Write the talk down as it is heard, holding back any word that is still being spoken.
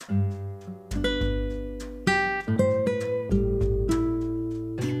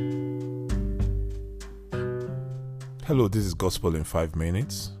Hello, this is Gospel in 5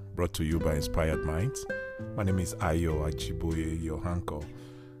 Minutes, brought to you by Inspired Minds. My name is Ayo Ajiboye, your uncle.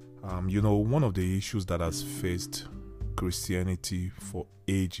 One of the issues that has faced Christianity for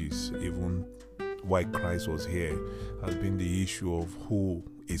ages, even while Christ was here, has been the issue of who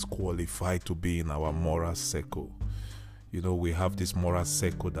is qualified to be in our moral circle. We have this moral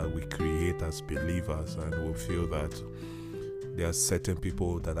circle that we create as believers, and we feel that there are certain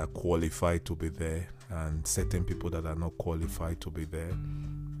people that are qualified to be there and certain people that are not qualified to be there.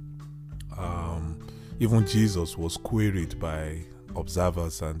 Even Jesus was queried by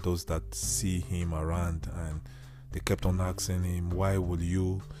observers and those that see him around, and they kept on asking him, why will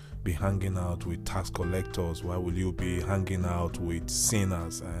you be hanging out with tax collectors? Why will you be hanging out with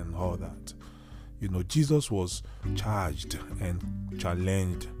sinners and all that? Jesus was charged and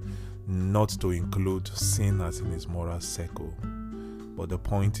challenged not to include sinners in his moral circle. But the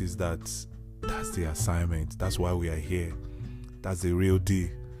point is that that's the assignment. That's why we are here. That's the real deal.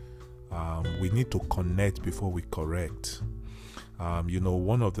 We need to connect before we correct.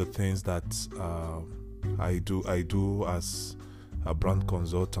 One of the things that I do as a brand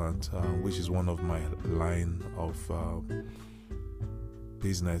consultant, which is one of my line of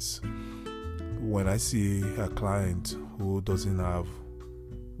business. When I see a client who doesn't have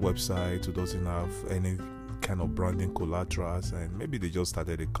website, who doesn't have any kind of branding collaterals, and maybe they just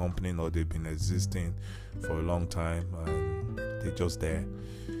started a company or they've been existing for a long time and they're just there,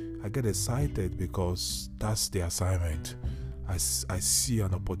 I get excited because that's the assignment. I see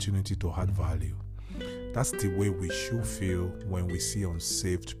an opportunity to add value. That's the way we should feel when we see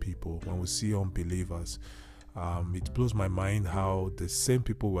unsaved people, when we see unbelievers. It blows my mind how the same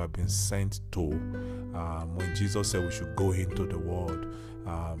people we have been sent to, when Jesus said we should go into the world,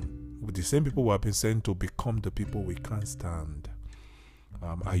 the same people we have been sent to become the people we can't stand.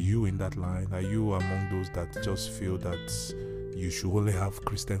 Are you in that line? Are you among those that just feel that you should only have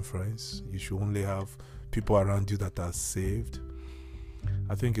Christian friends? You should only have people around you that are saved?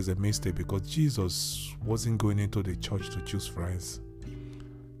 I think it's a mistake, because Jesus wasn't going into the church to choose friends.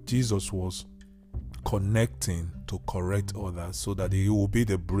 Jesus was connecting to correct others so that he will be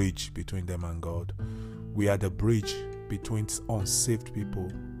the bridge between them and God. We are the bridge between unsaved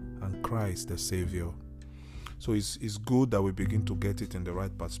people and Christ the Savior. So it's good that we begin to get it in the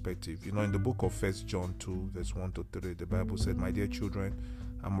right perspective. In the book of 1 John 2 verse 1 to 3, the Bible said, "My dear children,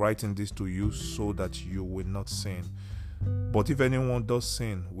 I'm writing this to you so that you will not sin. But if anyone does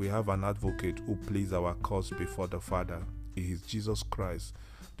sin, we have an advocate who pleads our cause before the Father. He is Jesus Christ,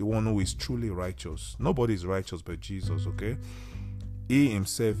 the one who is truly righteous." Nobody is righteous but Jesus, okay? He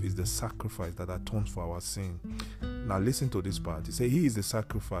himself is the sacrifice that atones for our sin. Now listen to this part. He said he is the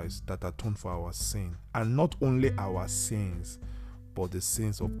sacrifice that atones for our sin. And not only our sins, but the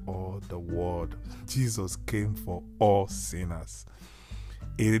sins of all the world. Jesus came for all sinners.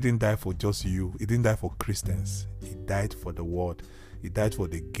 He didn't die for just you. He didn't die for Christians. He died for the world. He died for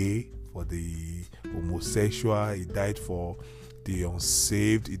the gay, for the homosexual. He died for the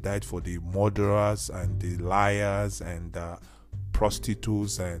unsaved. He died for the murderers and the liars and the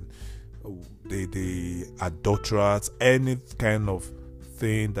prostitutes and the adulterers, any kind of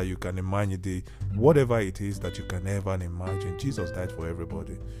thing that you can imagine, whatever it is that you can ever imagine. Jesus died for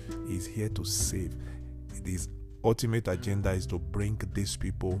everybody. He's here to save. His ultimate agenda is to bring these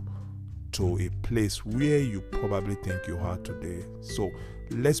people to a place where you probably think you are today. So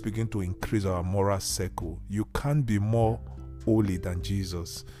let's begin to increase our moral circle. You can't be more holy than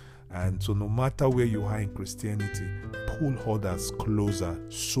Jesus. And so no matter where you are in Christianity, pull others closer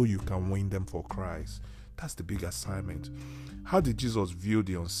so you can win them for Christ. That's the big assignment. How did Jesus view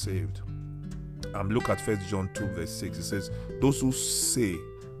the unsaved? Look at 1 John 2 verse 6. It says, "Those who say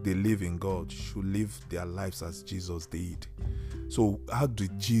they live in God should live their lives as Jesus did." So how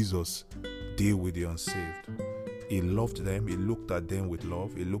did Jesus deal with the unsaved? He loved them. He looked at them with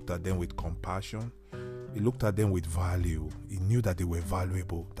love. He looked at them with compassion. He looked at them with value. He knew that they were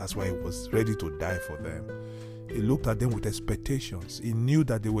valuable. That's why he was ready to die for them. He looked at them with expectations. He knew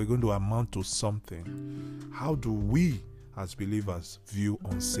that they were going to amount to something. How do we as believers view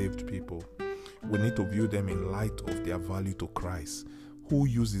unsaved people? We need to view them in light of their value to Christ, who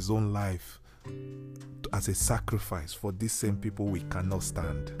used his own life as a sacrifice for these same people we cannot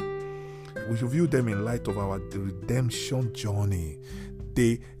stand. We should view them in light of our redemption journey.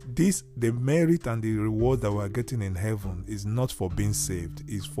 The merit and the reward that we are getting in heaven is not for being saved,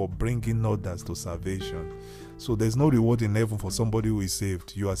 it's for bringing others to salvation. So there's no reward in heaven for somebody who is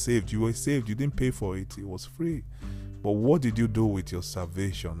saved. You are saved. You were saved. You didn't pay for it. It was free. But what did you do with your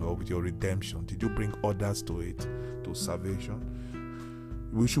salvation or with your redemption? Did you bring others to it, to salvation?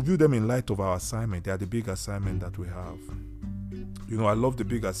 We should view them in light of our assignment. They are the big assignment that we have. I love the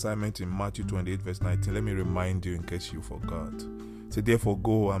big assignment in Matthew 28 verse 19. Let me remind you in case you forgot. Say, therefore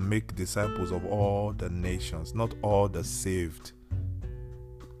go and make disciples of all the nations, not all the saved,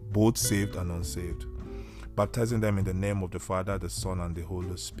 both saved and unsaved, baptizing them in the name of the Father, the Son, and the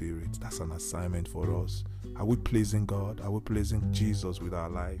Holy Spirit. That's an assignment for us. Are we pleasing God? Are we pleasing Jesus with our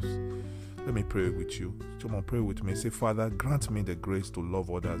lives? Let me pray with you. Come on, pray with me. Say, Father, grant me the grace to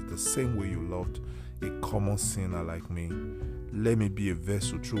love others the same way you loved a common sinner like me. Let me be a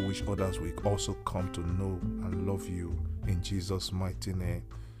vessel through which others will also come to know and love you. In Jesus' mighty name,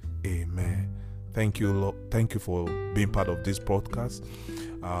 amen. Thank you, Lord. Thank you for being part of this podcast.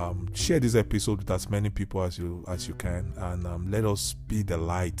 Share this episode with as many people as you can, and let us be the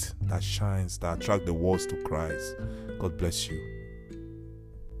light that shines, that attracts the world to Christ. God bless you.